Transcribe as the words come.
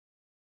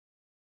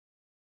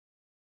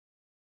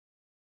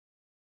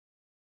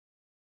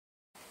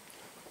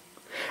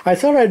I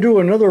thought I'd do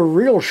another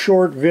real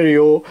short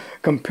video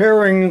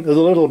comparing the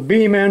little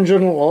beam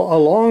engine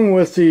along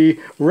with the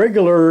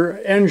regular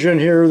engine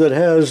here that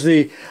has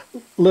the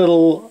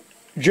little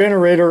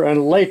generator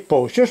and light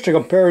post, just to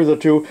compare the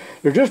two.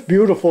 They're just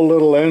beautiful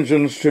little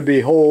engines to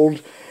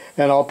behold,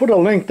 and I'll put a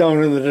link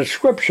down in the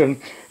description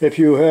if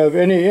you have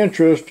any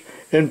interest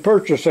in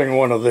purchasing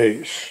one of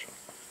these.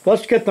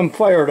 Let's get them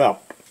fired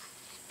up.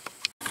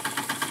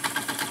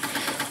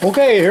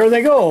 Okay, here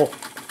they go.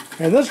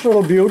 And this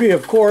little beauty,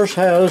 of course,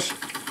 has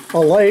a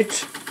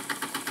light.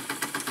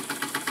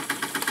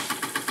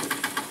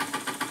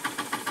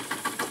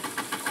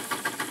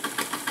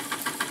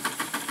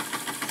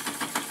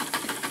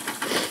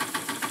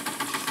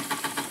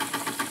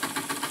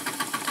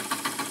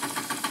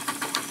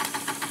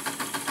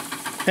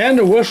 And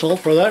a whistle,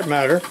 for that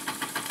matter.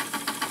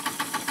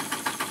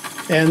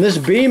 And this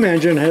beam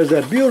engine has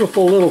that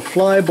beautiful little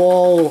fly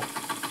ball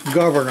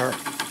governor.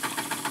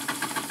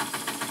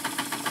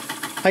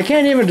 I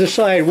can't even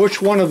decide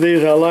which one of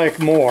these I like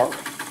more.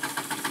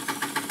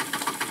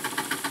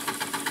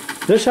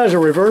 This has a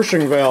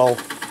reversing valve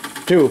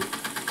too.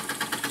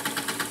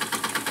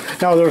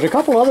 Now there's a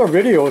couple other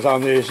videos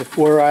on these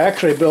where I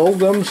actually build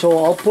them,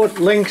 so I'll put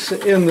links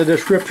in the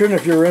description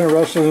if you're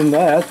interested in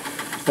that,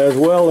 as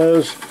well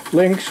as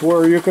links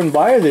where you can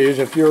buy these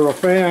if you're a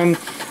fan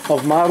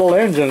of model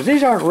engines.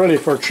 These aren't really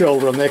for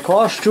children. They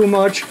cost too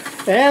much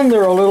and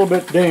they're a little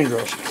bit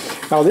dangerous.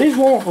 Now these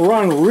won't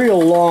run real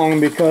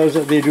long because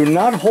they do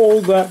not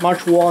hold that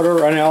much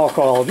water and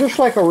alcohol, just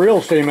like a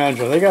real steam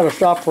engine. They got to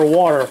stop for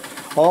water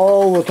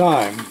all the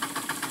time.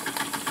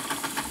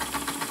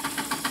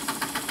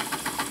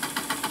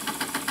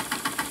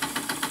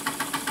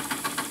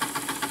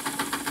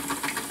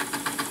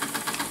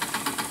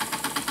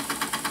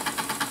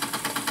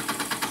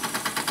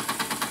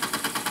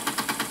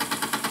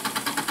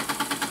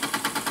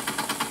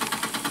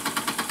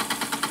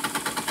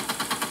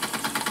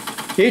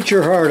 Eat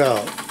your heart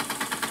out.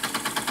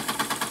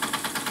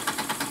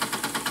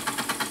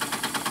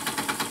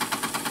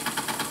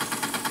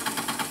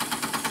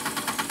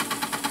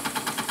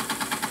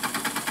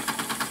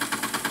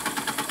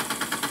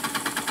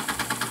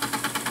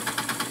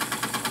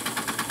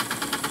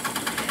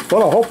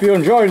 Well, I hope you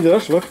enjoyed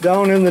this. Look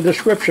down in the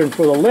description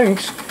for the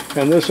links.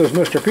 And this is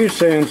Mr. Pete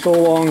saying so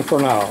long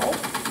for now.